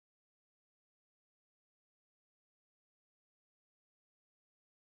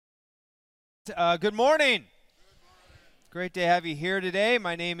Good morning. Great to have you here today.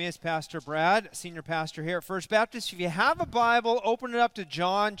 My name is Pastor Brad, senior pastor here at First Baptist. If you have a Bible, open it up to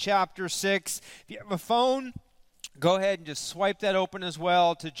John chapter 6. If you have a phone, go ahead and just swipe that open as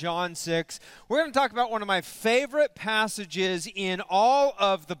well to John 6. We're going to talk about one of my favorite passages in all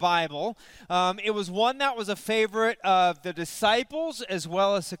of the Bible. It was one that was a favorite of the disciples as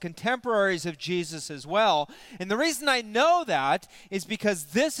well as the contemporaries of Jesus as well. And the reason I know that is because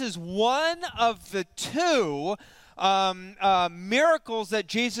this is one of the two miracles that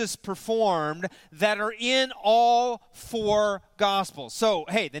Jesus performed that are in all four Gospels. So,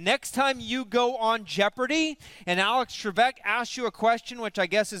 hey, the next time you go on Jeopardy and Alex Trebek asks you a question, which I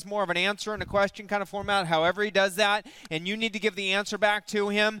guess is more of an answer and a question kind of format, however he does that, and you need to give the answer back to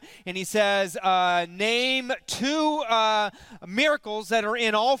him, and he says, name two miracles that are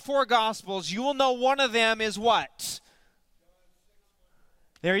in all four Gospels, you will know one of them is what?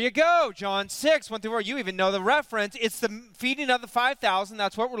 There you go, John 6, 1 through 4. You even know the reference. It's the feeding of the 5,000.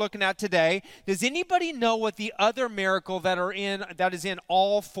 That's what we're looking at today. Does anybody know what the other miracle that is in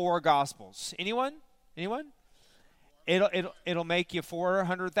all four Gospels? Anyone? It'll make you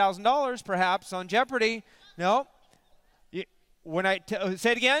 $400,000 perhaps on Jeopardy. No? Say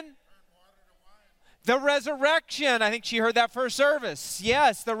it again. The resurrection. I think she heard that first service.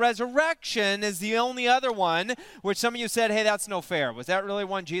 Yes, the resurrection is the only other one, which some of you said, hey, that's no fair. Was that really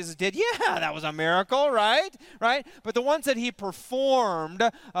one Jesus did? Yeah, that was a miracle, right? But the ones that he performed,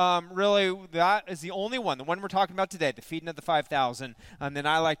 really, that is the only one. The one we're talking about today, the feeding of the 5,000. And then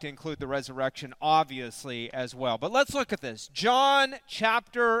I like to include the resurrection, obviously, as well. But let's look at this. John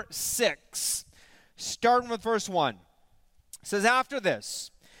chapter 6, starting with verse 1. It says, after this,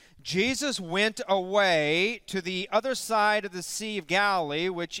 Jesus went away to the other side of the Sea of Galilee,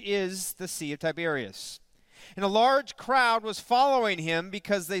 which is the Sea of Tiberias. And a large crowd was following him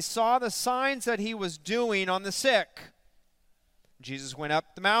because they saw the signs that he was doing on the sick. Jesus went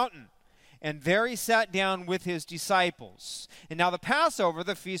up the mountain, and there he sat down with his disciples. And now the Passover,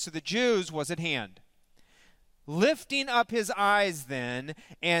 the feast of the Jews, was at hand. Lifting up his eyes then,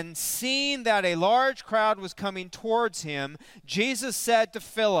 and seeing that a large crowd was coming towards him, Jesus said to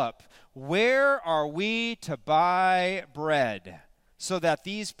Philip, where are we to buy bread so that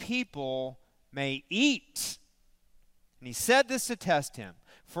these people may eat? And he said this to test him,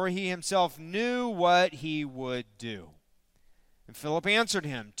 for he himself knew what he would do. And Philip answered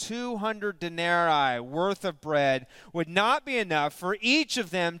him, 200 denarii worth of bread would not be enough for each of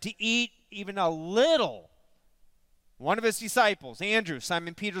them to eat even a little. One of his disciples, Andrew,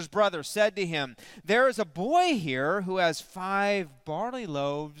 Simon Peter's brother, said to him, there is a boy here who has 5 barley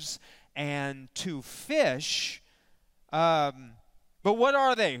loaves and 2 fish. But what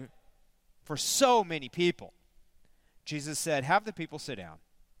are they for so many people? Jesus said, have the people sit down.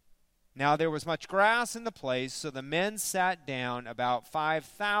 Now there was much grass in the place, so the men sat down, about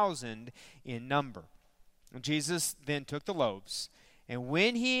 5,000 in number. And Jesus then took the loaves, and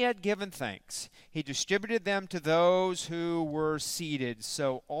when he had given thanks, he distributed them to those who were seated,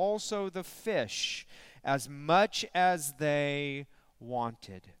 so also the fish, as much as they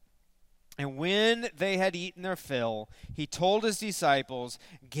wanted. And when they had eaten their fill, he told his disciples,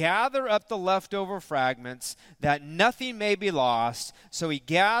 gather up the leftover fragments, that nothing may be lost. So they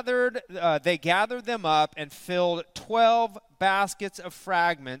gathered them up and filled 12 baskets of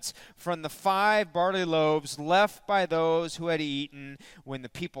fragments from the 5 barley loaves left by those who had eaten. When the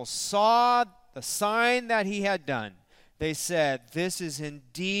people saw the sign that he had done, they said, this is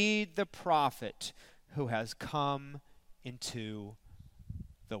indeed the prophet who has come into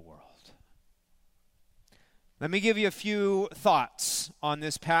the world. Let me give you a few thoughts on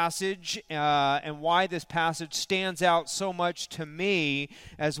this passage and why this passage stands out so much to me,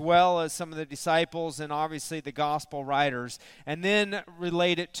 as well as some of the disciples and obviously the gospel writers, and then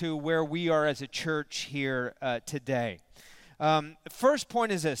relate it to where we are as a church here today. The first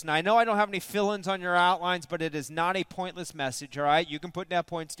point is this. Now, I know I don't have any fill-ins on your outlines, but it is not a pointless message, all right? You can put that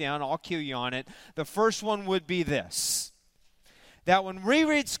points down. I'll cue you on it. The first one would be this. That when we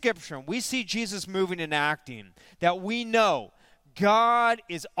read Scripture and we see Jesus moving and acting, that we know God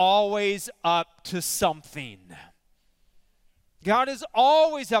is always up to something. God is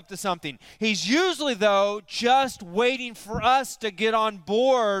always up to something. He's usually, though, just waiting for us to get on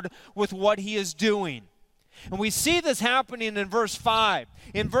board with what he is doing. And we see this happening in verse 5.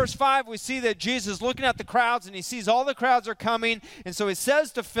 In verse 5, we see that Jesus is looking at the crowds, and he sees all the crowds are coming. And so he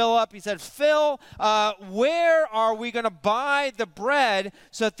says to Philip, he said, Phil, where are we going to buy the bread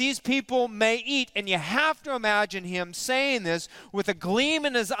so that these people may eat? And you have to imagine him saying this with a gleam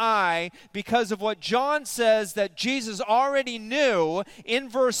in his eye because of what John says that Jesus already knew in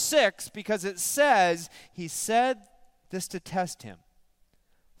verse 6, because it says he said this to test him.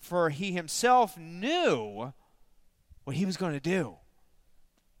 For he himself knew what he was going to do.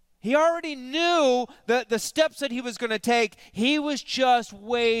 He already knew the steps that he was going to take. He was just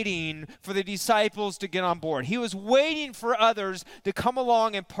waiting for the disciples to get on board. He was waiting for others to come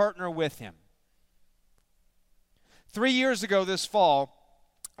along and partner with him. 3 years ago this fall,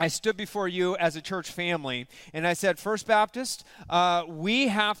 I stood before you as a church family, and I said, First Baptist, we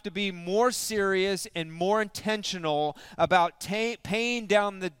have to be more serious and more intentional about paying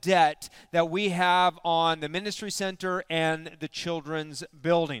down the debt that we have on the ministry center and the children's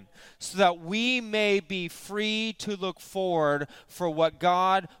building, so that we may be free to look forward for what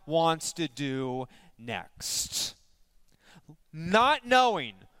God wants to do next. Not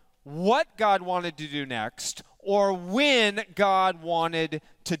knowing what God wanted to do next, or when God wanted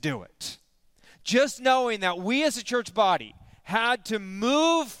to do it. Just knowing that we as a church body had to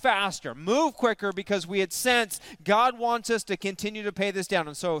move faster, move quicker, because we had sensed God wants us to continue to pay this down.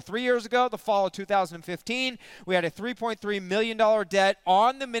 And so 3 years ago, the fall of 2015, we had a $3.3 million debt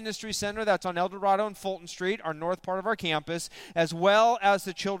on the ministry center that's on El Dorado and Fulton Street, our north part of our campus, as well as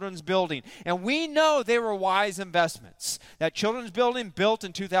the children's building. And we know they were wise investments. That children's building, built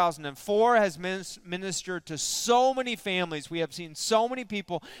in 2004, has ministered to so many families. We have seen so many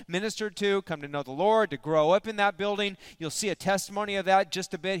people ministered to, come to know the Lord, to grow up in that building. You'll see a testimony of that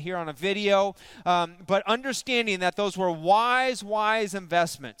just a bit here on a video, but understanding that those were wise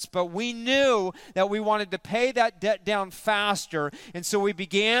investments. But we knew that we wanted to pay that debt down faster, and so we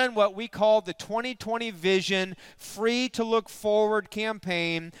began what we called the 2020 Vision Free to Look Forward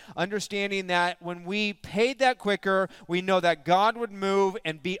campaign, understanding that when we paid that quicker, we know that God would move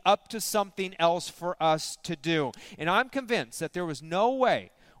and be up to something else for us to do. And I'm convinced that there was no way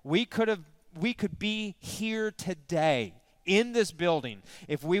we could be here today in this building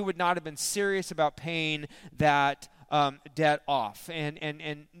if we would not have been serious about paying that debt off.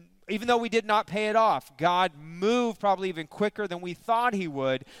 And even though we did not pay it off, God moved probably even quicker than we thought he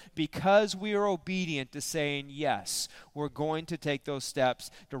would, because we are obedient to saying, yes, we're going to take those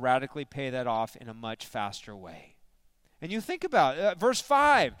steps to radically pay that off in a much faster way. And you think about verse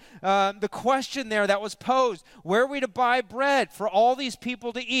 5, the question there that was posed, where are we to buy bread for all these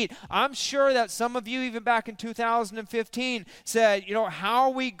people to eat? I'm sure that some of you, even back in 2015, said, how are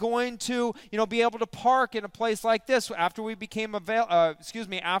we going to, be able to park in a place like this after we became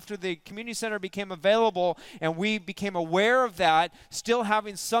after the community center became available and we became aware of that, still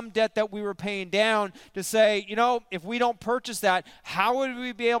having some debt that we were paying down, to say, if we don't purchase that, how would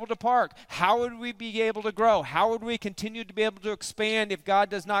we be able to park? How would we be able to grow? How would we continue to be able to expand if God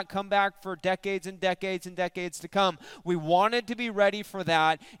does not come back for decades and decades and decades to come? We wanted to be ready for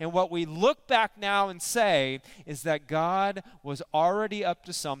that, and what we look back now and say is that God was already up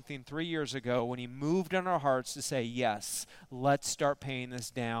to something 3 years ago when he moved in our hearts to say, yes, let's start paying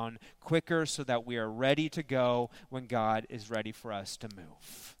this down quicker so that we are ready to go when God is ready for us to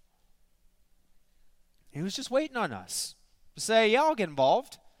move. He was just waiting on us to say, yeah, I'll get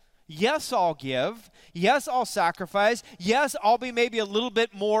involved. Yes, I'll give. Yes, I'll sacrifice. Yes, I'll be maybe a little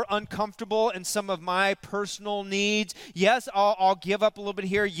bit more uncomfortable in some of my personal needs. Yes, I'll give up a little bit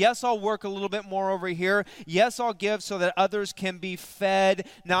here. Yes, I'll work a little bit more over here. Yes, I'll give so that others can be fed,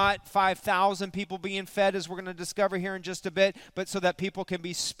 not 5,000 people being fed, as we're going to discover here in just a bit, but so that people can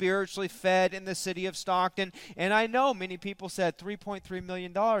be spiritually fed in the city of Stockton. And I know many people said, $3.3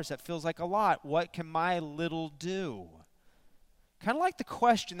 million, that feels like a lot. What can my little do? Kind of like the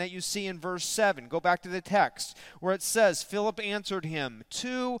question that you see in verse 7. Go back to the text where it says, Philip answered him,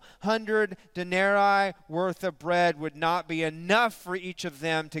 200 denarii worth of bread would not be enough for each of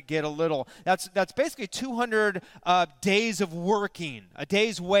them to get a little. That's basically 200 days of working, a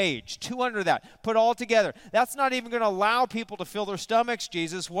day's wage, 200 of that. Put all together. That's not even going to allow people to fill their stomachs,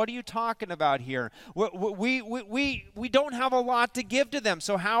 Jesus. What are you talking about here? We don't have a lot to give to them,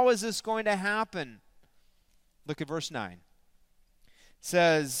 so how is this going to happen? Look at verse 9.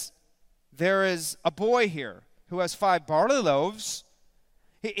 Says, there is a boy here who has 5 barley loaves.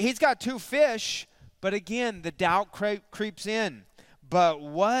 He's got 2 fish, but again, the doubt creeps in. But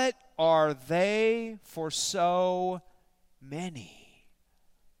what are they for so many?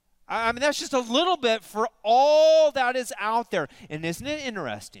 I mean, that's just a little bit for all that is out there. And isn't it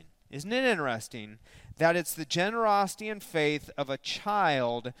interesting that it's the generosity and faith of a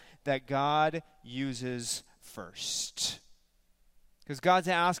child that God uses first. Because God's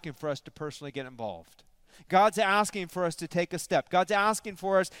asking for us to personally get involved. God's asking for us to take a step. God's asking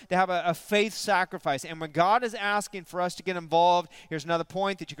for us to have a faith sacrifice. And when God is asking for us to get involved, here's another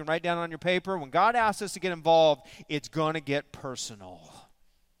point that you can write down on your paper. When God asks us to get involved, it's going to get personal.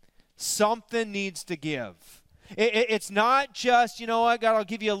 Something needs to give. It's not just, you know what, God, I'll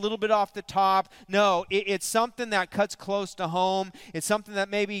give you a little bit off the top. No, it's something that cuts close to home. It's something that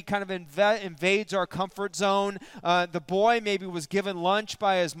maybe kind of invades our comfort zone. The boy maybe was given lunch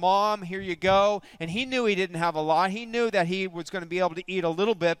by his mom. Here you go. And he knew he didn't have a lot. He knew that he was going to be able to eat a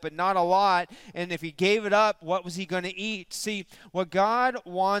little bit, but not a lot. And if he gave it up, what was he going to eat? See, what God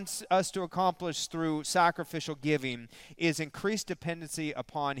wants us to accomplish through sacrificial giving is increased dependency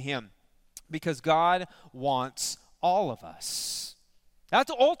upon him. Because God wants all of us. That's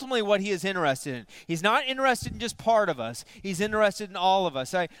ultimately what he is interested in. He's not interested in just part of us. He's interested in all of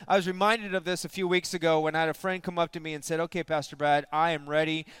us. I was reminded of this a few weeks ago when I had a friend come up to me and said, okay, Pastor Brad, I am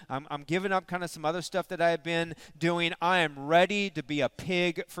ready. I'm giving up kind of some other stuff that I have been doing. I am ready to be a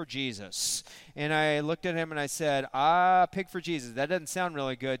pig for Jesus. And I looked at him and I said, pig for Jesus. That doesn't sound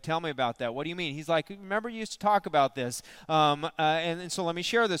really good. Tell me about that. What do you mean? He's like, remember you used to talk about this. And so let me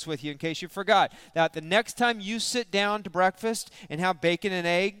share this with you in case you forgot. That the next time you sit down to breakfast and have bacon and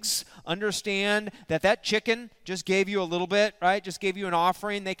eggs, understand that chicken just gave you a little bit, right? Just gave you an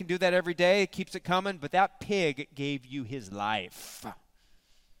offering. They can do that every day. It keeps it coming. But that pig gave you his life.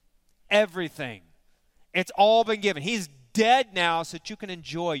 Everything. It's all been given. He's dead now so that you can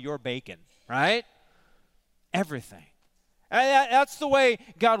enjoy your bacon. Right? Everything. That's the way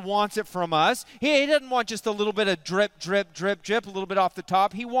God wants it from us. He doesn't want just a little bit of drip, drip, drip, drip, a little bit off the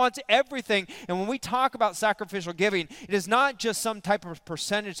top. He wants everything. And when we talk about sacrificial giving, it is not just some type of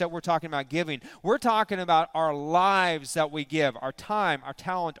percentage that we're talking about giving. We're talking about our lives that we give, our time, our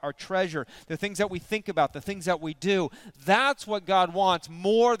talent, our treasure, the things that we think about, the things that we do. That's what God wants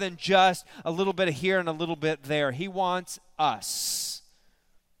more than just a little bit here and a little bit there. He wants us.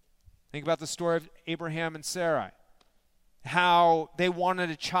 Think about the story of Abraham and Sarai. How they wanted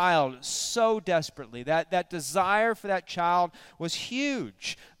a child so desperately. That desire for that child was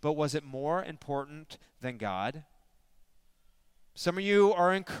huge. But was it more important than God? Some of you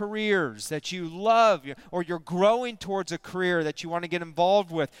are in careers that you love, or you're growing towards a career that you want to get involved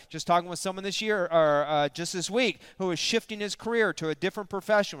with. Just talking with someone this year, or just this week, who is shifting his career to a different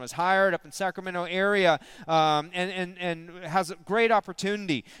profession, was hired up in Sacramento area, and has a great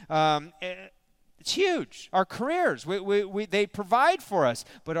opportunity. It's huge. Our careers, they provide for us,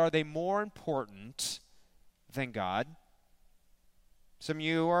 but are they more important than God? Some of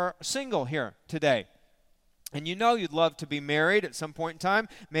you are single here today, and you know you'd love to be married at some point in time.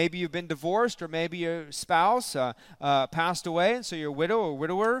 Maybe you've been divorced, or maybe your spouse passed away, and so you're a widow or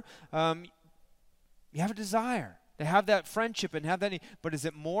widower. You have a desire to have that friendship and have that need. But is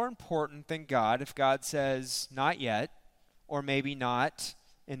it more important than God if God says, not yet, or maybe not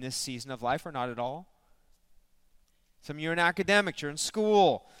in this season of life, or not at all? Some of you are in academics, you're in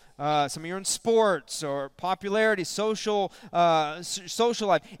school. Some of you are in sports or popularity, social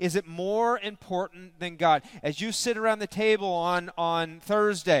life. Is it more important than God? As you sit around the table on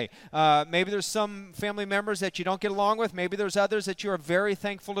Thursday, maybe there's some family members that you don't get along with. Maybe there's others that you are very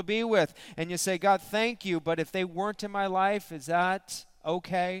thankful to be with. And you say, God, thank you, but if they weren't in my life, is that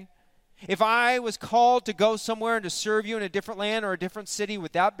okay? If I was called to go somewhere and to serve you in a different land or a different city,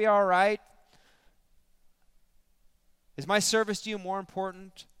 would that be all right? Is my service to you more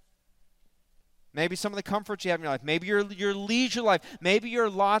important? Maybe some of the comforts you have in your life. Maybe your leisure life. Maybe your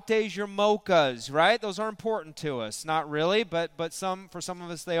lattes, your mochas, right? Those are important to us. Not really, but for some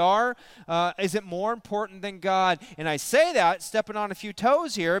of us they are. Is it more important than God? And I say that stepping on a few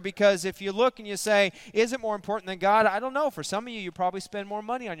toes here, because if you look and you say, is it more important than God? I don't know. For some of you, you probably spend more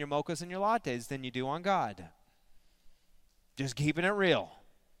money on your mochas and your lattes than you do on God. Just keeping it real.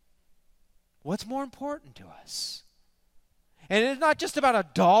 What's more important to us? And it's not just about a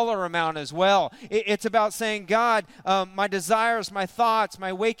dollar amount as well. It's about saying, God, my desires, my thoughts,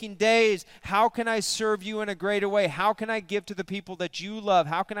 my waking days, how can I serve you in a greater way? How can I give to the people that you love?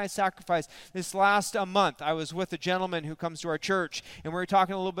 How can I sacrifice? This last month, I was with a gentleman who comes to our church, and we were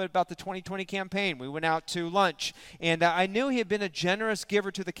talking a little bit about the 2020 campaign. We went out to lunch, and I knew he had been a generous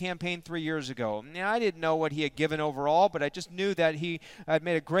giver to the campaign 3 years ago. Now, I didn't know what he had given overall, but I just knew that he had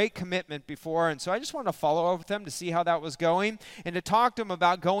made a great commitment before, and so I just wanted to follow up with him to see how that was going. and to talk to them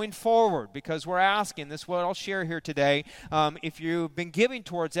about going forward, because we're asking, this is what I'll share here today, if you've been giving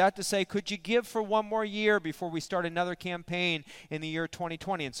towards that, to say, could you give for one more year before we start another campaign in the year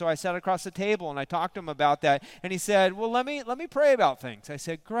 2020? And so I sat across the table and I talked to him about that, and he said, well, let me pray about things. I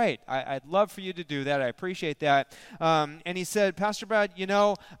said, great, I'd love for you to do that. I appreciate that. And he said, Pastor Brad,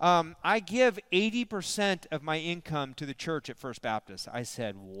 I give 80% of my income to the church at First Baptist. I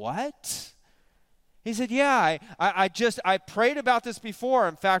said, what? He said, yeah, I prayed about this before.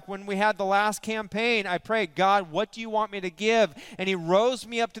 In fact, when we had the last campaign, I prayed, God, what do you want me to give? And he rose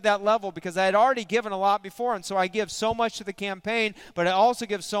me up to that level because I had already given a lot before. And so I give so much to the campaign, but I also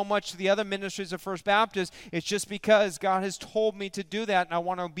give so much to the other ministries of First Baptist. It's just because God has told me to do that, and I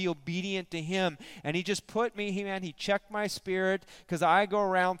want to be obedient to him. And he just put me, he checked my spirit, because I go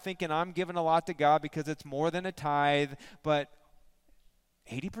around thinking I'm giving a lot to God because it's more than a tithe, but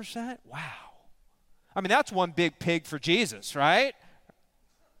 80%? Wow. I mean, that's one big pig for Jesus, right?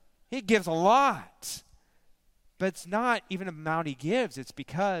 He gives a lot. But it's not even the amount he gives. It's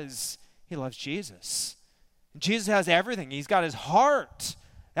because he loves Jesus. And Jesus has everything. He's got his heart.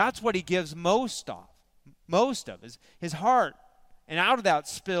 That's what he gives most of is his heart. And out of that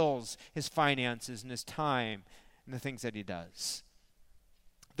spills his finances and his time and the things that he does.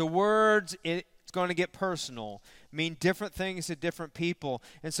 The words, it's going to get personal, mean different things to different people.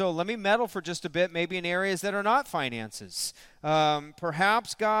 And so let me meddle for just a bit, maybe in areas that are not finances.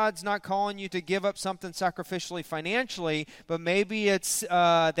 Perhaps God's not calling you to give up something sacrificially financially, but maybe it's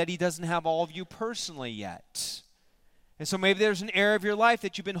that he doesn't have all of you personally yet. And so maybe there's an area of your life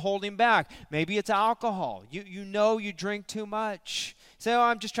that you've been holding back. Maybe it's alcohol. You know you drink too much. Say,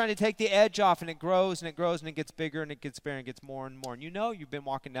 I'm just trying to take the edge off, and it grows and it grows and it gets bigger and it gets bigger and it gets more and more. And you've been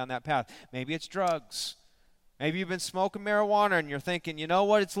walking down that path. Maybe it's drugs. Maybe you've been smoking marijuana and you're thinking, you know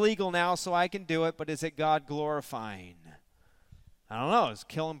what, it's legal now so I can do it, but is it God glorifying? I don't know. Is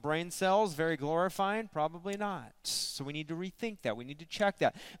killing brain cells very glorifying? Probably not. So we need to rethink that. We need to check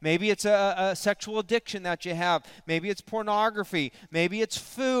that. Maybe it's a sexual addiction that you have. Maybe it's pornography. Maybe it's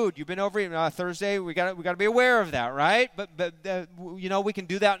food. You've been over Thursday. We got to be aware of that, right? But we can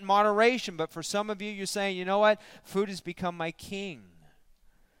do that in moderation. But for some of you, you're saying, you know what? Food has become my king.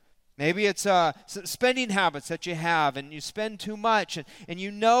 Maybe it's spending habits that you have, and you spend too much, and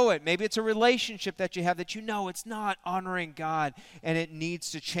you know it. Maybe it's a relationship that you have that you know it's not honoring God, and it needs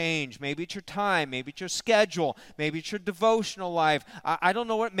to change. Maybe it's your time. Maybe it's your schedule. Maybe it's your devotional life. I don't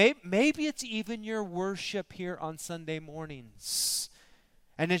know what. Maybe it's even your worship here on Sunday mornings.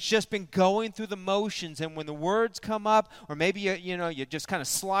 And it's just been going through the motions, and when the words come up, or maybe you just kind of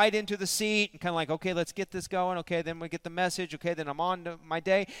slide into the seat and kind of like, okay, let's get this going. Okay, then we get the message. Okay, then I'm on to my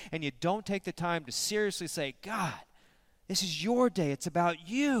day, and you don't take the time to seriously say, God, this is your day. It's about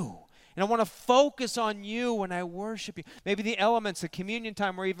you. And I want to focus on you when I worship you. Maybe the elements, the communion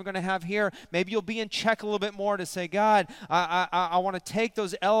time we're even going to have here, maybe you'll be in check a little bit more to say, God, I want to take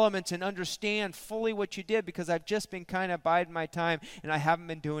those elements and understand fully what you did, because I've just been kind of biding my time and I haven't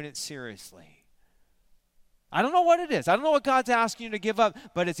been doing it seriously. I don't know what it is. I don't know what God's asking you to give up,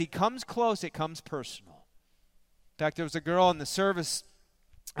 but as he comes close, it comes personal. In fact, there was a girl in the service,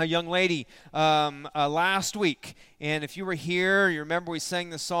 a young lady last week, and if you were here, you remember we sang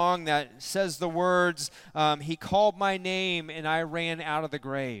the song that says the words, he called my name and I ran out of the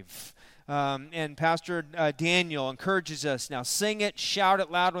grave. And Pastor Daniel encourages us, now sing it, shout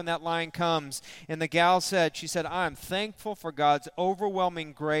it loud when that line comes. And the gal said, I'm thankful for God's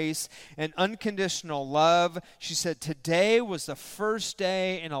overwhelming grace and unconditional love. She said, today was the first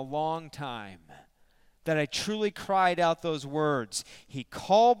day in a long time that I truly cried out those words. He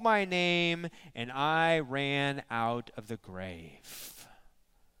called my name and I ran out of the grave.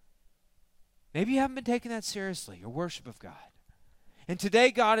 Maybe you haven't been taking that seriously, your worship of God. And today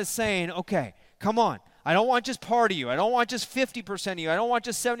God is saying, okay, come on. I don't want just part of you. I don't want just 50% of you. I don't want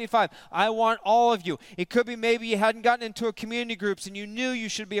just 75%. I want all of you. It could be maybe you hadn't gotten into a community groups and you knew you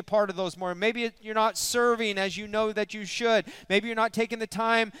should be a part of those more. Maybe you're not serving as you know that you should. Maybe you're not taking the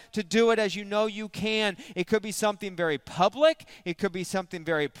time to do it as you know you can. It could be something very public. It could be something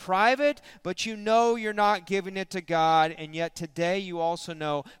very private, but you know you're not giving it to God, and yet today you also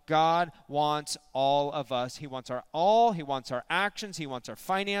know God wants all of us. He wants our all. He wants our actions. He wants our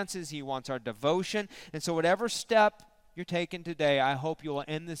finances. He wants our devotion. And so whatever step you're taking today, I hope you will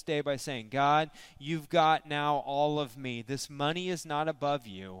end this day by saying, God, you've got now all of me. This money is not above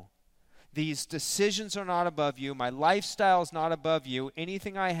you. These decisions are not above you. My lifestyle is not above you.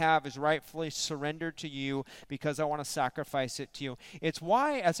 Anything I have is rightfully surrendered to you because I want to sacrifice it to you. It's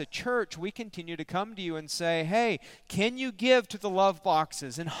why, as a church, we continue to come to you and say, hey, can you give to the love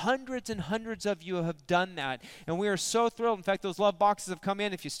boxes? And hundreds of you have done that. And we are so thrilled. In fact, those love boxes have come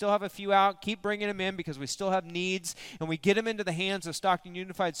in. If you still have a few out, keep bringing them in because we still have needs. And we get them into the hands of Stockton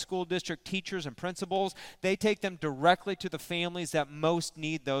Unified School District teachers and principals. They take them directly to the families that most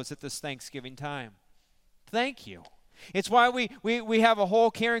need those at this Thanksgiving time. Thank you. It's why we have a whole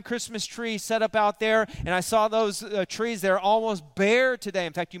caring Christmas tree set up out there, and I saw those trees. They're almost bare today.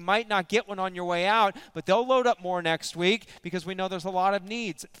 In fact, you might not get one on your way out, but they'll load up more next week because we know there's a lot of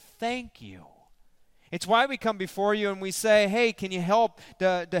needs. Thank you. It's why we come before you and we say, hey, can you help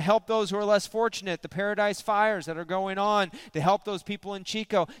to help those who are less fortunate, the Paradise Fires that are going on, to help those people in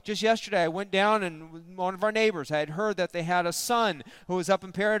Chico. Just yesterday, I went down and one of our neighbors, I had heard that they had a son who was up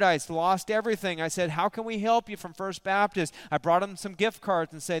in Paradise, lost everything. I said, how can we help you from First Baptist? I brought him some gift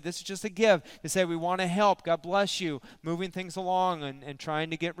cards and said, this is just a gift to say we want to help. God bless you, moving things along and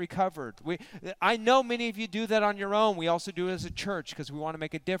trying to get recovered. I know many of you do that on your own. We also do it as a church because we want to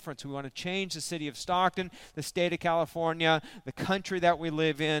make a difference. We want to change the city of Stockton, the state of California, the country that we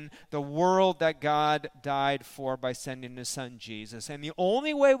live in, the world that God died for by sending his son Jesus. And the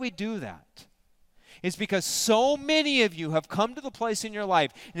only way we do that is because so many of you have come to the place in your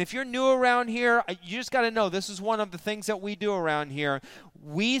life. And if you're new around here, you just got to know this is one of the things that we do around here.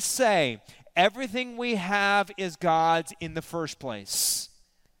 We say everything we have is God's in the first place.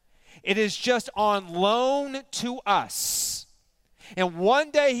 It is just on loan to us. And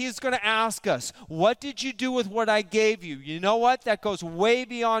one day he's going to ask us, what did you do with what I gave you? You know what? That goes way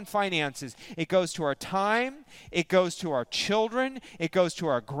beyond finances. It goes to our time. It goes to our children. It goes to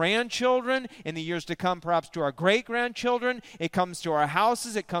our grandchildren. In the years to come, perhaps to our great-grandchildren. It comes to our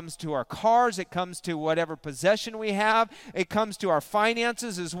houses. It comes to our cars. It comes to whatever possession we have. It comes to our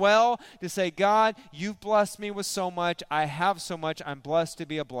finances as well, to say, God, you've blessed me with so much. I have so much. I'm blessed to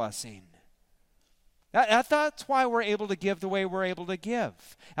be a blessing. That's why we're able to give the way we're able to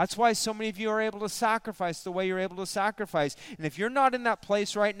give. That's why so many of you are able to sacrifice the way you're able to sacrifice. And if you're not in that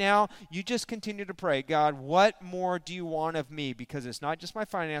place right now, you just continue to pray, God, what more do you want of me? Because it's not just my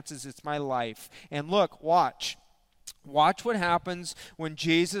finances, it's my life. And look, watch. Watch what happens when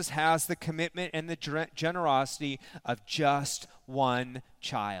Jesus has the commitment and the generosity of just one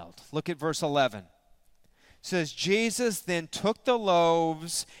child. Look at verse 11. It says, Jesus then took the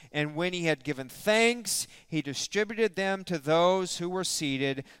loaves, and when he had given thanks, he distributed them to those who were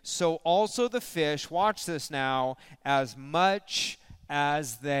seated. So also the fish, watch this now, as much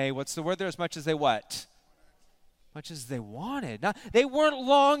as they, what's the word there? As much as they what? Much as they wanted. Now, they weren't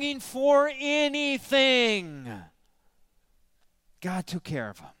longing for anything. God took care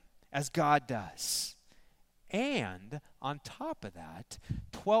of them, as God does. And on top of that,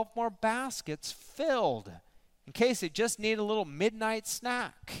 12 more baskets filled. In case they just need a little midnight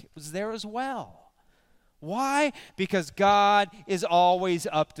snack. It was there as well. Why? Because God is always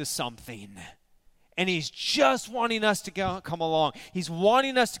up to something. And he's just wanting us to come along. He's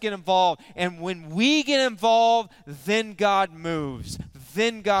wanting us to get involved. And when we get involved, then God moves.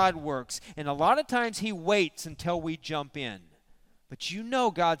 Then God works. And a lot of times he waits until we jump in. But you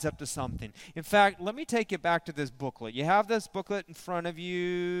know God's up to something. In fact, let me take you back to this booklet. You have this booklet in front of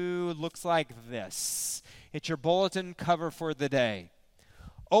you. It looks like this. It's your bulletin cover for the day.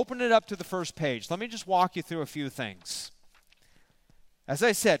 Open it up to the first page. Let me just walk you through a few things. As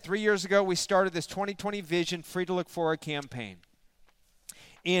I said, 3 years ago, we started this 2020 Vision Free to Look Forward campaign.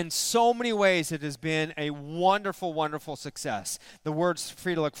 In so many ways, it has been a wonderful, wonderful success. The word's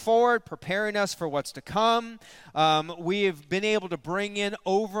free to look forward, preparing us for what's to come. We have been able to bring in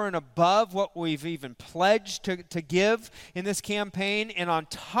over and above what we've even pledged to give in this campaign. And on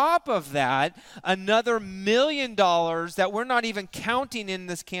top of that, another $1 million that we're not even counting in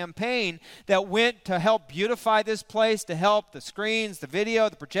this campaign that went to help beautify this place, to help the screens, the video,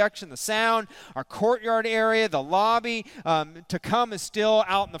 the projection, the sound, our courtyard area, the lobby. To come is still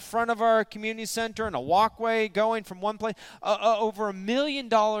out in the front of our community center and a walkway going from one place. Over $1 million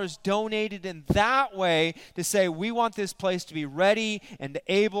donated in that way to say we want this place to be ready and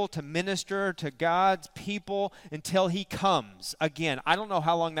able to minister to God's people until he comes. Again, I don't know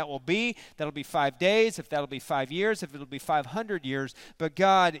how long that will be. That'll be 5 days, if that'll be 5 years, if it'll be 500 years. But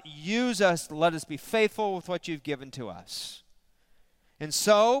God, use us, let us be faithful with what you've given to us. And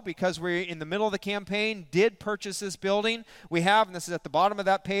so, because we're in the middle of the campaign, did purchase this building. We have, and this is at the bottom of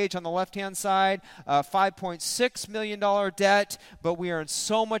that page on the left-hand side, $5.6 million debt, but we are in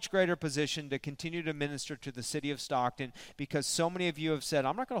so much greater position to continue to minister to the city of Stockton because so many of you have said,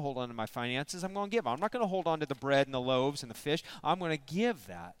 I'm not going to hold on to my finances, I'm going to give. I'm not going to hold on to the bread and the loaves and the fish. I'm going to give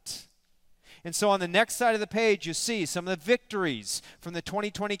that. And so on the next side of the page, you see some of the victories from the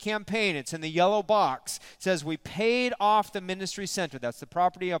 2020 campaign. It's in the yellow box. It says we paid off the ministry center. That's the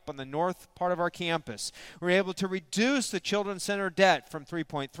property up on the north part of our campus. We were able to reduce the children's center debt from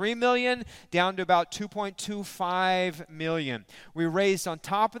 $3.3 million down to about $2.25 million. We raised on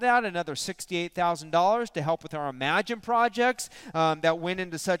top of that another $68,000 to help with our Imagine projects that went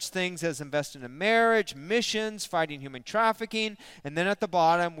into such things as investing in marriage, missions, fighting human trafficking. And then at the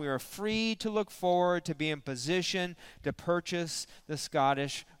bottom, we are free to look forward to be in position to purchase the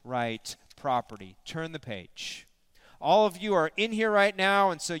Scottish Rite property. Turn the page. All of you are in here right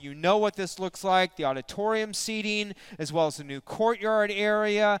now, and so you know what this looks like, the auditorium seating, as well as the new courtyard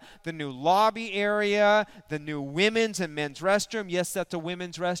area, the new lobby area, the new women's and men's restroom. Yes, that's a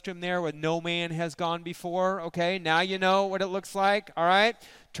women's restroom there where no man has gone before. Okay, now you know what it looks like. All right,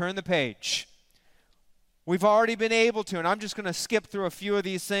 turn the page. We've already been able to, and I'm just going to skip through a few of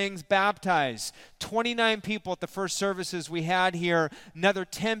these things, baptize 29 people at the first services we had here, another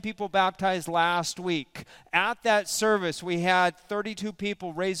 10 people baptized last week. At that service, we had 32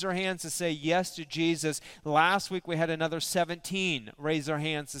 people raise their hands to say yes to Jesus. Last week, we had another 17 raise their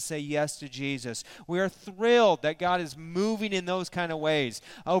hands to say yes to Jesus. We are thrilled that God is moving in those kind of ways.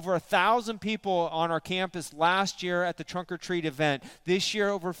 Over 1,000 people on our campus last year at the Trunk or Treat event. This year,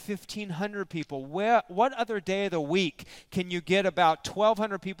 over 1,500 people. What other day of the week can you get about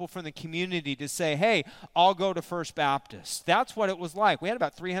 1,200 people from the community to say, hey, I'll go to First Baptist? That's what it was like. We had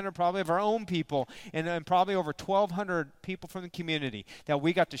about 300 probably of our own people and probably over 1,200 people from the community that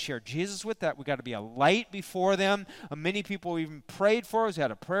we got to share Jesus with, that we got to be a light before them. Many people even prayed for us. We had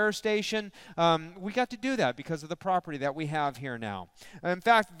a prayer station. We got to do that because of the property that we have here now. In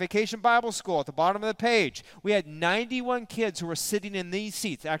fact, Vacation Bible School at the bottom of the page, we had 91 kids who were sitting in these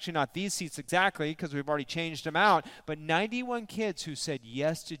seats. Actually, not these seats exactly because we've already changed them out, but 91 kids who said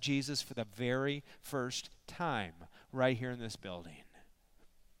yes to Jesus for the very first time right here in this building.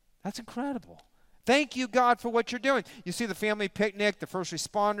 That's incredible. Thank you, God, for what you're doing. You see the family picnic, the First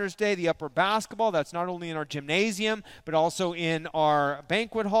Responders Day, the upper basketball. That's not only in our gymnasium, but also in our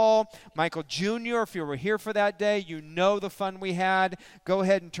banquet hall. Michael Jr., if you were here for that day, you know the fun we had. Go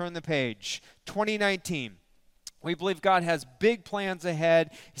ahead and turn the page. 2019. We believe God has big plans ahead.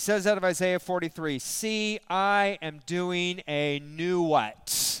 He says out of Isaiah 43, see, I am doing a new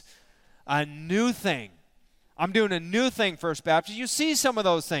what? A new thing. I'm doing a new thing, First Baptist. You see some of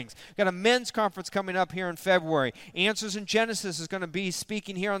those things. We've got a men's conference coming up here in February. Answers in Genesis is going to be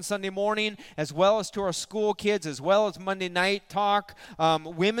speaking here on Sunday morning, as well as to our school kids, as well as Monday night talk.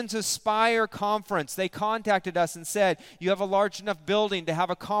 Women's Aspire Conference. They contacted us and said, you have a large enough building to have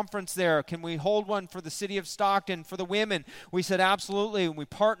a conference there. Can we hold one for the city of Stockton for the women? We said, absolutely. And we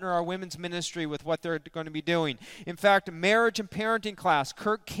partner our women's ministry with what they're going to be doing. In fact, marriage and parenting class,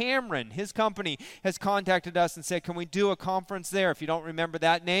 Kirk Cameron, his company, has contacted us and said, can we do a conference there? If you don't remember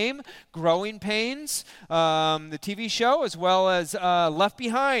that name, Growing Pains, the TV show, as well as Left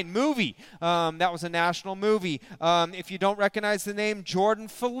Behind movie. That was a national movie. If you don't recognize the name Jordan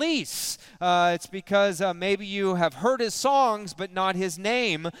Felice, it's because maybe you have heard his songs, but not his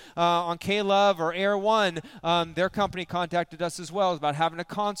name on K-Love or Air One. Their company contacted us as well about having a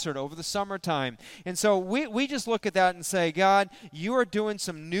concert over the summertime. And so we just look at that and say, God, you are doing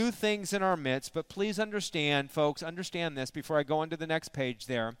some new things in our midst, but please understand, folks, understand this before I go on to the next page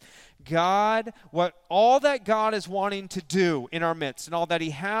there. God, all that God is wanting to do in our midst and all that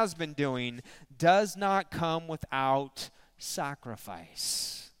he has been doing does not come without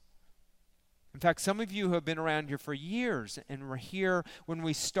sacrifice. In fact, some of you who have been around here for years and were here when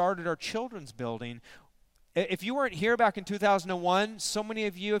we started our children's building, if you weren't here back in 2001, so many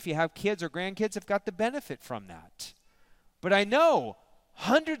of you, if you have kids or grandkids, have got the benefit from that. But I know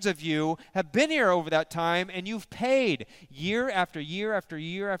hundreds of you have been here over that time, and you've paid year after year after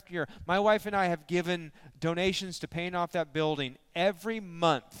year after year. My wife and I have given donations to paying off that building every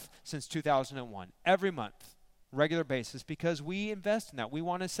month since 2001. Every month, regular basis, because we invest in that. We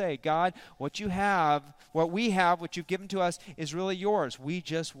want to say, God, what we have, what you've given to us is really yours. We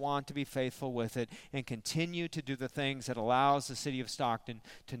just want to be faithful with it and continue to do the things that allows the city of Stockton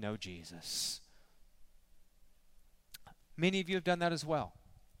to know Jesus. Many of you have done that as well.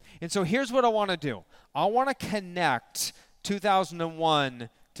 And so here's what I want to do. I want to connect 2001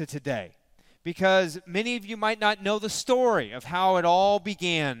 to today. because many of you might not know the story of how it all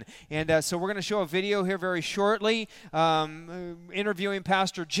began. And so we're going to show a video here very shortly, interviewing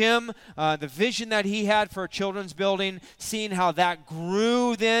Pastor Jim, the vision that he had for a children's building, seeing how that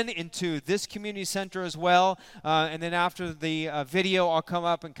grew then into this community center as well. And then after the video, I'll come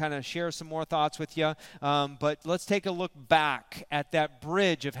up and kind of share some more thoughts with you. But let's take a look back at that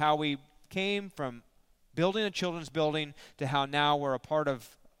bridge of how we came from building a children's building to how now we're a part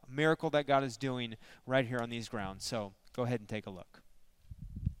of miracle that God is doing right here on these grounds. So go ahead and take a look.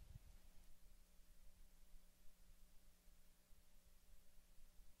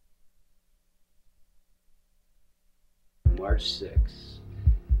 March 6,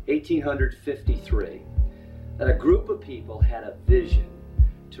 1853, that a group of people had a vision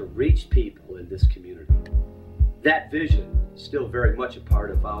to reach people in this community. That vision is still very much a part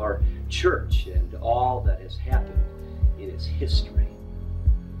of our church and all that has happened in its history.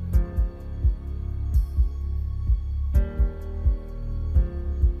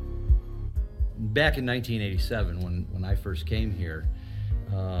 Back in 1987, when I first came here,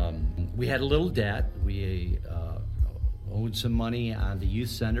 we had a little debt. We owed some money on the youth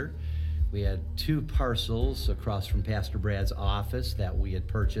center. We had 2 parcels across from Pastor Brad's office that we had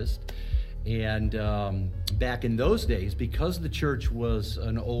purchased. And back in those days, because the church was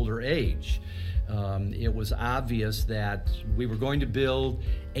an older age, it was obvious that we were going to build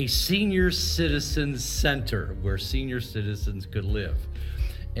a senior citizens center where senior citizens could live.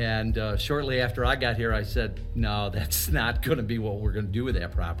 And shortly after I got here, I said, no, that's not going to be what we're going to do with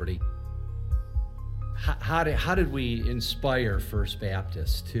that property. How did we inspire First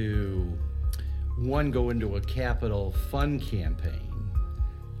Baptist to, one, go into a capital fund campaign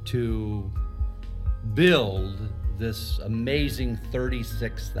to build this amazing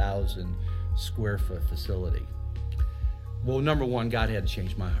 36,000 square foot facility? Well, number one, God had to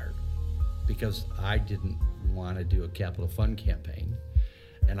change my heart, because I didn't want to do a capital fund campaign.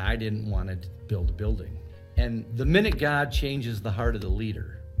 And I didn't want to build a building. And the minute God changes the heart of the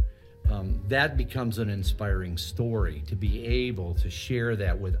leader, that becomes an inspiring story to be able to share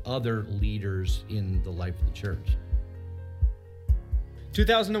that with other leaders in the life of the church.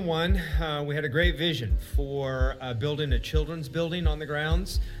 2001, we had a great vision for building a children's building on the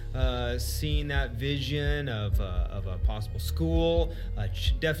grounds. Seeing that vision of a possible school,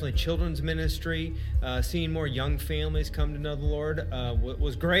 definitely children's ministry, seeing more young families come to know the Lord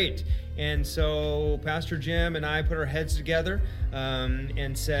was great. And so Pastor Jim and I put our heads together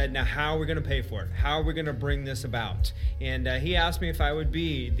and said, now how are we going to pay for it? How are we going to bring this about? And he asked me if I would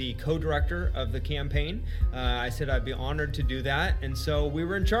be the co-director of the campaign. I said I'd be honored to do that. And so we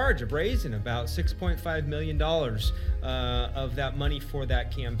were in charge of raising about $6.5 million of that money for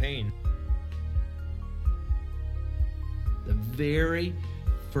that campaign. The very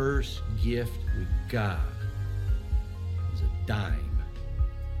first gift we got was a dime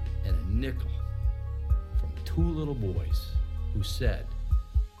and a nickel from 2 little boys who said,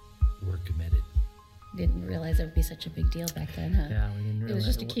 "We're committed." Didn't realize it would be such a big deal back then, huh? Yeah, we didn't realize. It was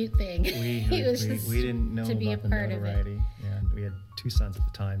just a cute thing. We didn't know to be about a the part of it. notoriety. And we had 2 sons at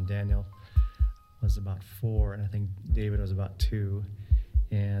the time. Daniel was about 4, and I think David was about 2.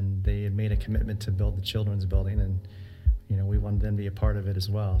 And they had made a commitment to build the children's building, and we wanted them to be a part of it as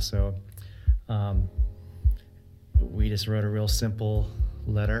well. So we just wrote a real simple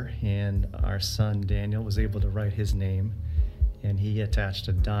letter, and our son Daniel was able to write his name, and he attached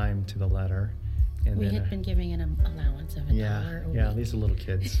a dime to the letter. And we then had been giving an allowance of $1 a week. Yeah, these are little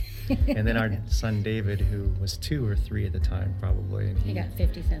kids. And then our son David, who was 2 or 3 at the time probably, and he got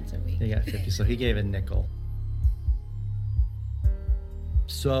 50 cents a week. He got 50, so he gave a nickel.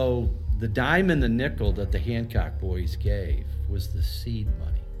 So the dime and the nickel that the Hancock boys gave was the seed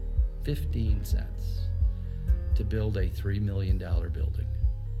money, 15 cents, to build a $3 million building.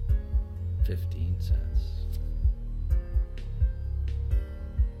 15 cents.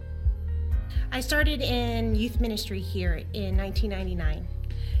 I started in youth ministry here in 1999.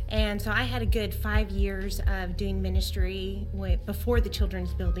 And so I had a good 5 years of doing ministry before the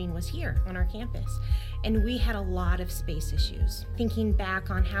children's building was here on our campus. And we had a lot of space issues. Thinking back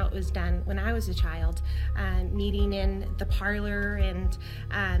on how it was done when I was a child, meeting in the parlor and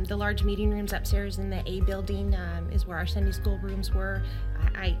the large meeting rooms upstairs in the A building is where our Sunday school rooms were.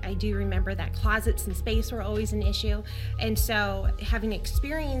 I do remember that closets and space were always an issue. And so having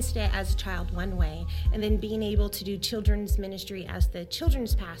experienced it as a child one way, and then being able to do children's ministry as the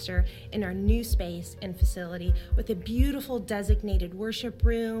children's pastor in our new space and facility with a beautiful designated worship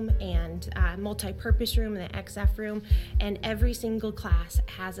room and multi-purpose campus room and the XF room, and every single class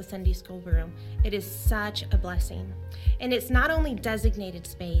has a Sunday school room. It is such a blessing. And it's not only designated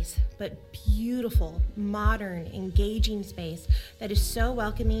space, but beautiful, modern, engaging space that is so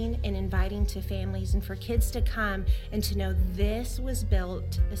welcoming and inviting to families and for kids to come and to know this was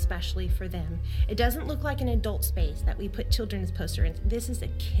built especially for them. It doesn't look like an adult space that we put children's poster in. This is a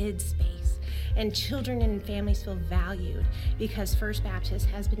kid's space. And children and families feel valued because First Baptist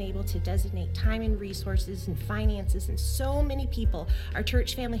has been able to designate time and resources and finances, and so many people our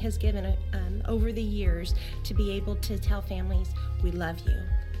church family has given over the years to be able to tell families, we love you.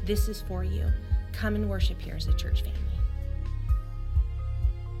 This is for you. Come and worship here as a church family.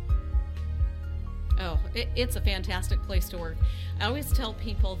 Oh, it's a fantastic place to work. I always tell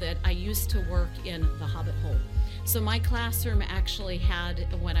people that I used to work in the Hobbit hole. So my classroom actually had,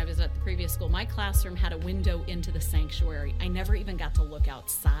 when I was at the previous school, my classroom had a window into the sanctuary. I never even got to look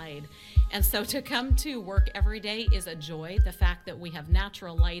outside. And so to come to work every day is a joy. The fact that we have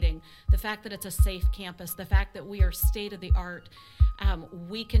natural lighting, the fact that it's a safe campus, the fact that we are state of the art,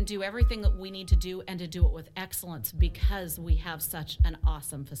 we can do everything that we need to do and to do it with excellence because we have such an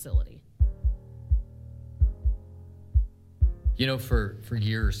awesome facility. You know, for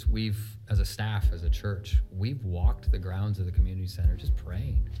years, we've, as a staff, as a church, we've walked the grounds of the community center just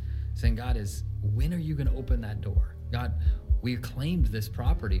praying, saying, God, when are you going to open that door? God, we claimed this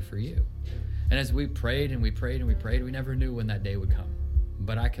property for you. And as we prayed and we prayed and we prayed, we never knew when that day would come.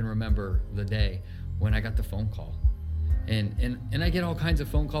 But I can remember the day when I got the phone call. And I get all kinds of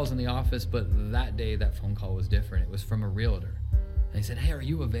phone calls in the office, but that day, that phone call was different. It was from a realtor. And he said, hey, are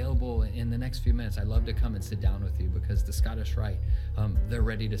you available in the next few minutes? I'd love to come and sit down with you because the Scottish Rite, they're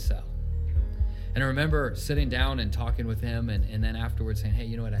ready to sell. And I remember sitting down and talking with him and then afterwards saying, hey,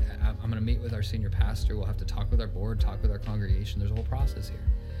 you know what, I'm going to meet with our senior pastor. We'll have to talk with our board, talk with our congregation. There's a whole process here.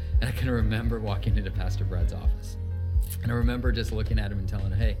 And I can remember walking into Pastor Brad's office. And I remember just looking at him and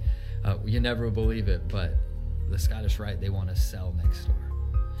telling him, hey, you never will believe it, but the Scottish Rite, they want to sell next door.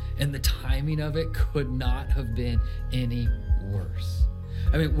 And the timing of it could not have been any worse.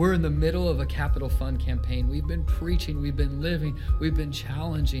 I mean, we're in the middle of a capital fund campaign. We've been preaching, we've been living, we've been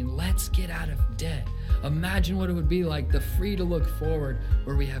challenging. Let's get out of debt. Imagine what it would be like, the free to look forward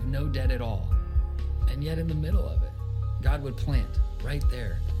where we have no debt at all. And yet in the middle of it, God would plant right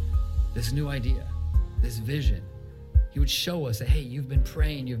there this new idea, this vision. He would show us that, hey, you've been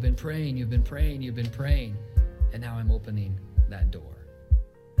praying, you've been praying, you've been praying, you've been praying, and now I'm opening that door.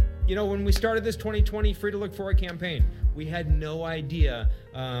 You know, when we started this 2020 Free to Look Forward campaign, we had no idea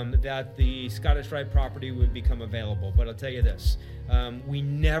that the Scottish Rite property would become available. But I'll tell you this, we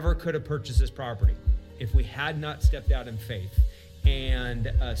never could have purchased this property if we had not stepped out in faith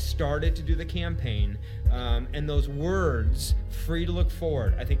and started to do the campaign. And those words, free to look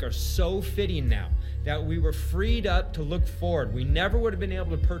forward, I think are so fitting now that we were freed up to look forward. We never would have been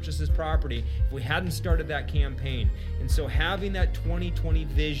able to purchase this property if we hadn't started that campaign. And so having that 2020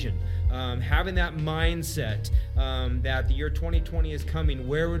 vision, having that mindset that the year 2020 is coming,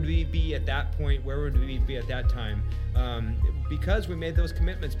 where would we be at that point? Where would we be at that time? Because we made those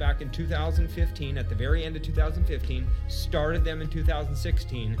commitments back in 2015, at the very end of 2015, started them in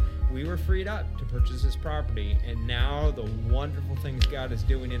 2016, we were freed up to purchase this property, and now the wonderful things God is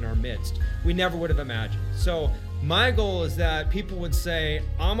doing in our midst, we never would have imagined. So my goal is that people would say,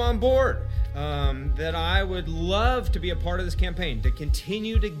 I'm on board, that I would love to be a part of this campaign, to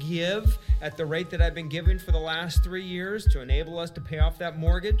continue to give at the rate that I've been giving for the last 3 years to enable us to pay off that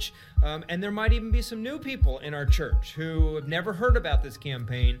mortgage. And there might even be some new people in our church who have never heard about this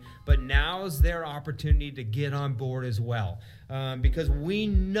campaign, but now's their opportunity to get on board as well. Because we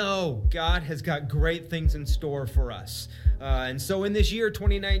know God has got great things in store for us. And so in this year,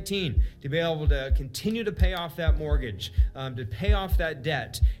 2019, to be able to continue to pay off that mortgage, to pay off that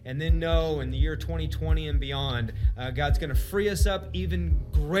debt, and then know in the year 2020 and beyond, God's going to free us up even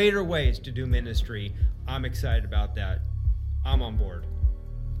greater ways to do ministry. I'm excited about that. I'm on board.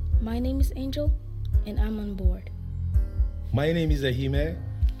 My name is Angel, and I'm on board. My name is Ahime,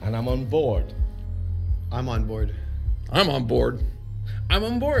 and I'm on board. I'm on board. I'm on board. I'm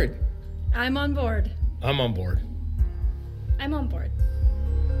on board. I'm on board. I'm on board. I'm on board.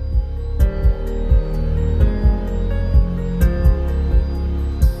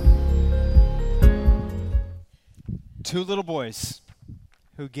 Two little boys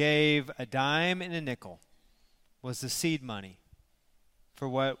who gave a dime and a nickel was the seed money for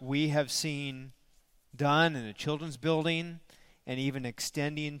what we have seen done in a children's building and even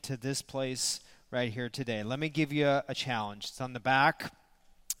extending to this place right here today. Let me give you a challenge. It's on the back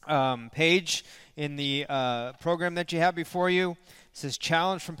page in the program that you have before you. This is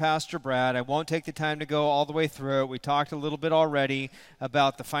challenge from Pastor Brad. I won't take the time to go all the way through it. We talked a little bit already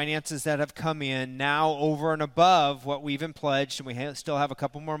about the finances that have come in, now over and above what we even pledged, and we still have a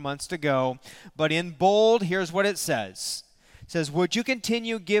couple more months to go. But in bold, here's what it says. It says, would you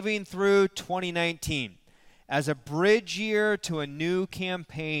continue giving through 2019 as a bridge year to a new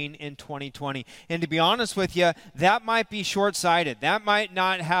campaign in 2020? And to be honest with you, that might be short-sighted. That might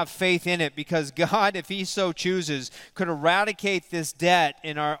not have faith in it, because God, if he so chooses, could eradicate this debt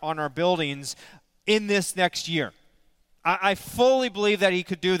on our buildings in this next year. I fully believe that he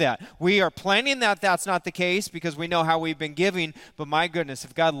could do that. We are planning that that's not the case, because we know how we've been giving. But my goodness,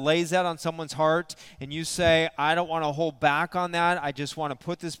 if God lays that on someone's heart and you say, I don't want to hold back on that, I just want to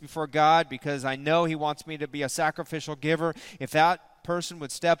put this before God because I know he wants me to be a sacrificial giver. If that person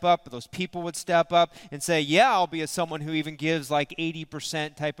would step up, those people would step up and say, yeah, I'll be someone who even gives like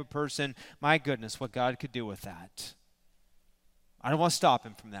 80% type of person. My goodness, what God could do with that. I don't want to stop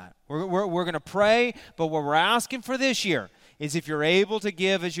him from that. We're going to pray, but what we're asking for this year is if you're able to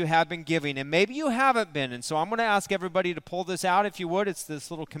give as you have been giving, and maybe you haven't been, and so I'm going to ask everybody to pull this out if you would. It's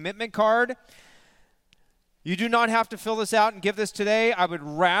this little commitment card. You do not have to fill this out and give this today. I would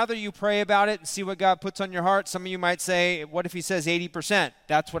rather you pray about it and see what God puts on your heart. Some of you might say, what if he says 80%?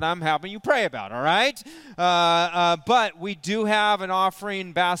 That's what I'm having you pray about, all right? But we do have an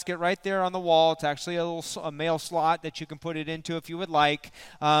offering basket right there on the wall. It's actually a mail slot that you can put it into if you would like.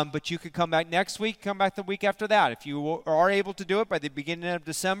 But you could come back next week, come back the week after that. If you are able to do it by the beginning of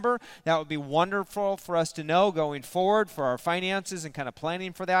December, that would be wonderful for us to know going forward for our finances and kind of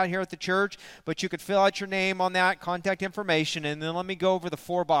planning for that here at the church. But you could fill out your name on that, contact information, and then let me go over the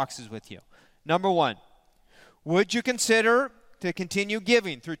 4 boxes with you. Number 1, would you consider to continue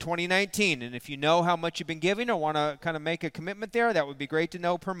giving through 2019? And if you know how much you've been giving or want to kind of make a commitment there, that would be great to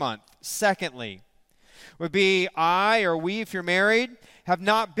know per month. Secondly, would be I or we, if you're married, have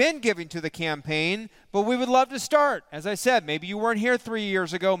not been giving to the campaign, but we would love to start. As I said, maybe you weren't here 3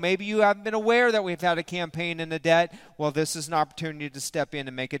 years ago. Maybe you haven't been aware that we've had a campaign in a debt. Well, this is an opportunity to step in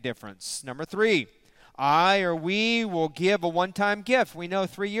and make a difference. Number 3, I or we will give a one-time gift. We know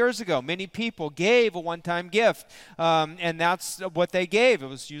 3 years ago, many people gave a one-time gift, and that's what they gave. It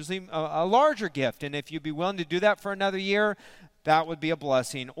was usually a larger gift, and if you'd be willing to do that for another year, that would be a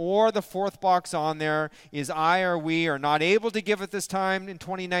blessing. Or the 4th box on there is I or we are not able to give at this time in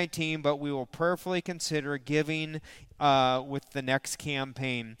 2019, but we will prayerfully consider giving with the next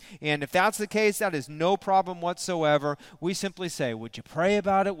campaign. And if that's the case, that is no problem whatsoever. We simply say, would you pray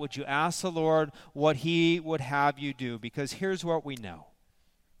about it? Would you ask the Lord what he would have you do? Because here's what we know.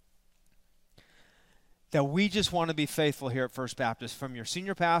 That we just want to be faithful here at First Baptist, from your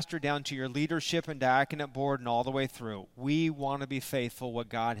senior pastor down to your leadership and diaconate board and all the way through. We want to be faithful what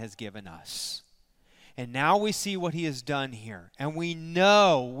God has given us. And now we see what he has done here. And we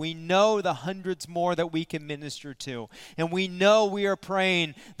know the hundreds more that we can minister to. And we know we are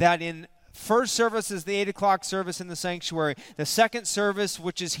praying that in first service is the 8 o'clock service in the sanctuary. The second service,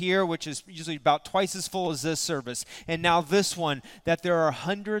 which is here, which is usually about twice as full as this service. And now this one, that there are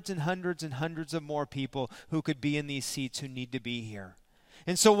hundreds and hundreds and hundreds of more people who could be in these seats who need to be here.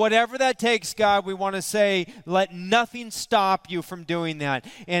 And so whatever that takes, God, we want to say, let nothing stop you from doing that.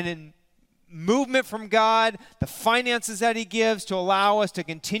 And in movement from God, the finances that he gives to allow us to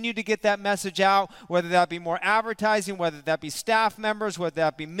continue to get that message out, whether that be more advertising, whether that be staff members, whether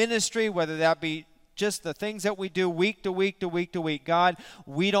that be ministry, whether that be just the things that we do week to week to week to week. God,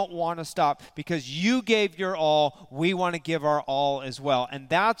 we don't want to stop because you gave your all. We want to give our all as well. And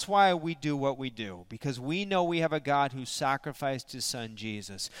that's why we do what we do, because we know we have a God who sacrificed his son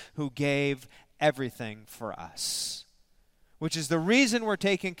Jesus, who gave everything for us, which is the reason we're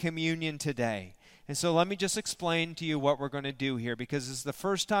taking communion today. And so let me just explain to you what we're going to do here, because it's the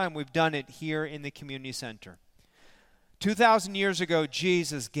first time we've done it here in the community center. 2,000 years ago,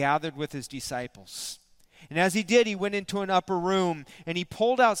 Jesus gathered with his disciples. And as he did, he went into an upper room and he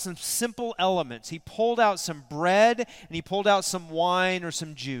pulled out some simple elements. He pulled out some bread and he pulled out some wine or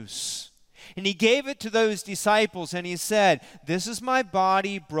some juice. And he gave it to those disciples and he said, "This is my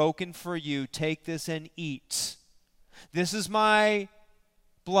body broken for you. Take this and eat. This is my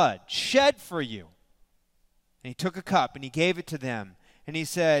blood shed for you." And he took a cup and he gave it to them. And he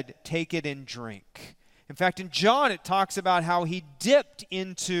said, "Take it and drink." In fact, in John, it talks about how he dipped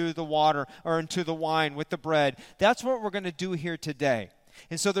into the water or into the wine with the bread. That's what we're going to do here today.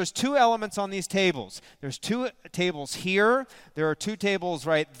 And so there's 2 elements on these tables. There's 2 tables here. There are 2 tables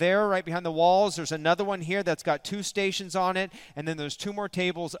right there, right behind the walls. There's another one here that's got 2 stations on it. And then there's 2 more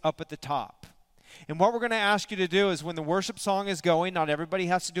tables up at the top. And what we're going to ask you to do is when the worship song is going, not everybody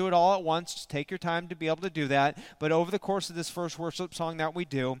has to do it all at once. Just take your time to be able to do that. But over the course of this first worship song that we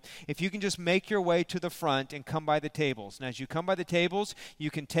do, if you can just make your way to the front and come by the tables. And as you come by the tables,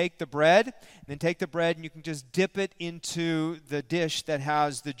 you can take the bread, and then take the bread and you can just dip it into the dish that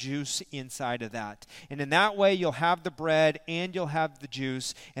has the juice inside of that. And in that way, you'll have the bread and you'll have the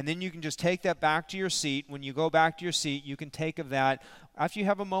juice. And then you can just take that back to your seat. When you go back to your seat, you can take of that after you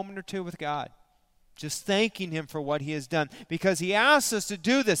have a moment or two with God. Just thanking him for what he has done. Because he asks us to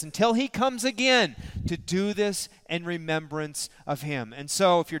do this until he comes again, to do this in remembrance of him. And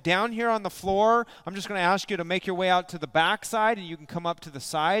so if you're down here on the floor, I'm just going to ask you to make your way out to the back side, and you can come up to the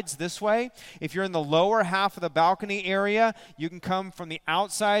sides this way. If you're in the lower half of the balcony area, you can come from the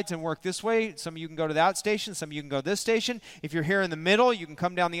outsides and work this way. Some of you can go to that station. Some of you can go this station. If you're here in the middle, you can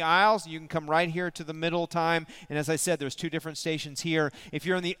come down the aisles. You can come right here to the middle time. And as I said, there's 2 different stations here. If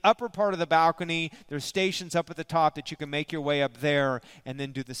you're in the upper part of the balcony, there's stations up at the top that you can make your way up there and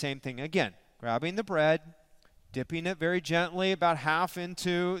then do the same thing again. Grabbing the bread, dipping it very gently about half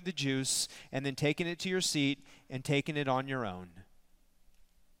into the juice, and then taking it to your seat and taking it on your own.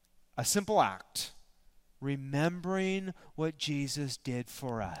 A simple act, remembering what Jesus did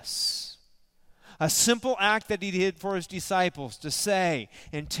for us. A simple act that he did for his disciples to say,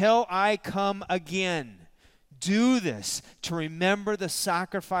 until I come again, do this to remember the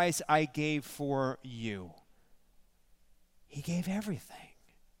sacrifice I gave for you. He gave everything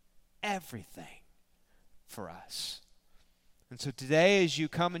for us. And so today, as you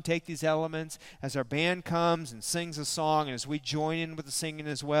come and take these elements, as our band comes and sings a song, and as we join in with the singing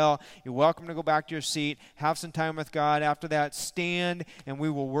as well, you're welcome to go back to your seat, have some time with God. After that, stand, and we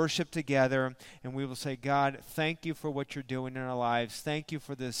will worship together, and we will say, God, thank you for what you're doing in our lives. Thank you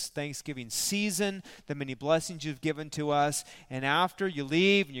for this Thanksgiving season, the many blessings you've given to us. And after you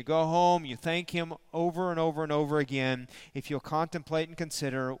leave and you go home, you thank him over and over and over again. If you'll contemplate and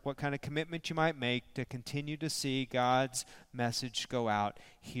consider what kind of commitment you might make to continue to see God's message go out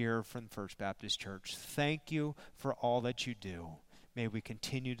here from First Baptist Church. Thank you for all that you do. May we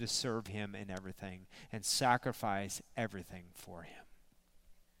continue to serve him in everything and sacrifice everything for him.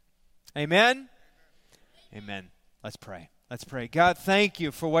 Amen? Amen. Let's pray. Let's pray. God, thank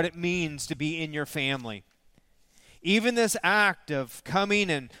you for what it means to be in your family. Even this act of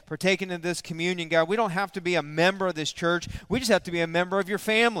coming and partaking in this communion, God, we don't have to be a member of this church. We just have to be a member of your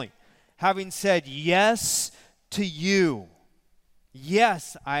family. Having said yes to you.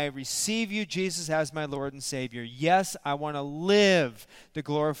 Yes, I receive you, Jesus, as my Lord and Savior. Yes, I want to live to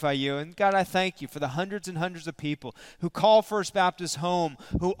glorify you. And God, I thank you for the hundreds and hundreds of people who call First Baptist home,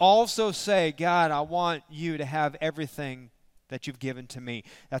 who also say, God, I want you to have everything that you've given to me.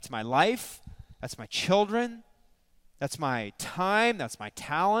 That's my life. That's my children. That's my time. That's my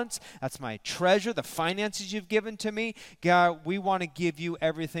talents. That's my treasure, the finances you've given to me. God, we want to give you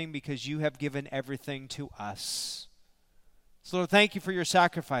everything because you have given everything to us. So Lord, thank you for your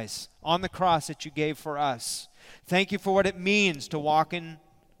sacrifice on the cross that you gave for us. Thank you for what it means to walk in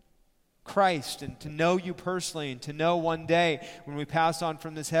Christ and to know you personally and to know one day when we pass on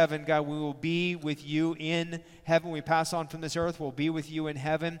from this heaven, God, we will be with you in heaven. We pass on from this earth, we'll be with you in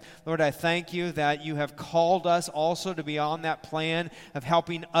heaven. Lord, I thank you that you have called us also to be on that plan of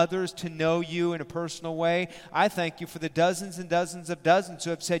helping others to know you in a personal way. I thank you for the dozens and dozens of dozens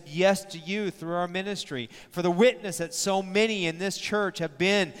who have said yes to you through our ministry, for the witness that so many in this church have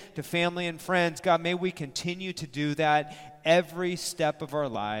been to family and friends. God, may we continue to do that every step of our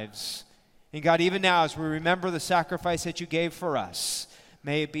lives. And God, even now, as we remember the sacrifice that you gave for us,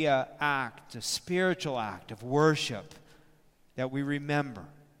 may it be an act, a spiritual act of worship, that we remember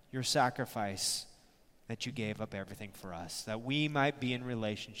your sacrifice, that you gave up everything for us, that we might be in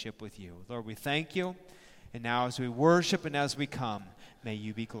relationship with you. Lord, we thank you. And now as we worship and as we come, may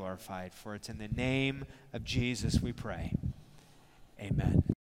you be glorified. For it's in the name of Jesus we pray. Amen.